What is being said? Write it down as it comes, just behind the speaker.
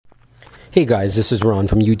Hey guys, this is Ron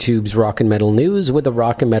from YouTube's Rock and Metal News with a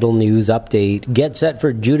Rock and Metal News update. Get set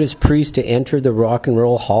for Judas Priest to enter the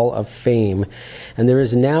RnR Hall of Fame. And there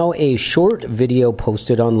is now a short video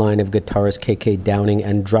posted online of guitarist KK Downing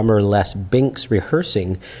and drummer Les Binks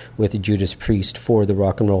rehearsing with Judas Priest for the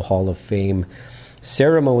RnR Hall of Fame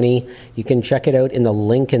ceremony. You can check it out in the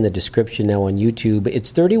link in the description now on YouTube.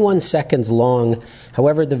 It's 31 seconds long.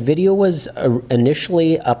 However, the video was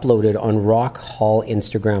initially uploaded on Rock Hall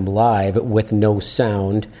Instagram Live with no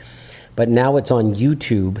sound, but now it's on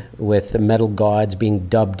YouTube with the Metal Gods being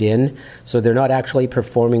dubbed in. So they're not actually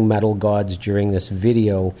performing Metal Gods during this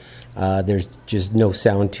video. There's just no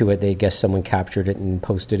sound to it. They guess someone captured it and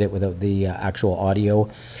posted it without the actual audio.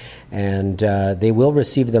 And they will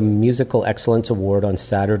receive the Musical Excellence Award on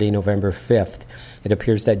Saturday, November 5th. It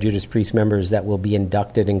appears that Judas Priest members that will be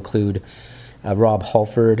inducted include Rob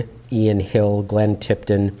Halford, Ian Hill, Glenn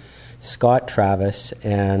Tipton, Scott Travis,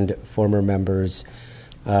 and former members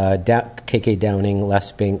KK Downing,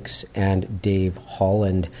 Les Binks, and Dave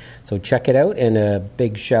Holland. So check it out, and a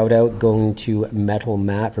big shout out going to Metal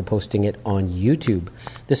Matt for posting it on YouTube.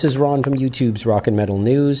 This is Ron from YouTube's Rock and Metal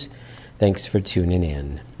News. Thanks for tuning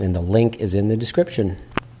in, and the link is in the description.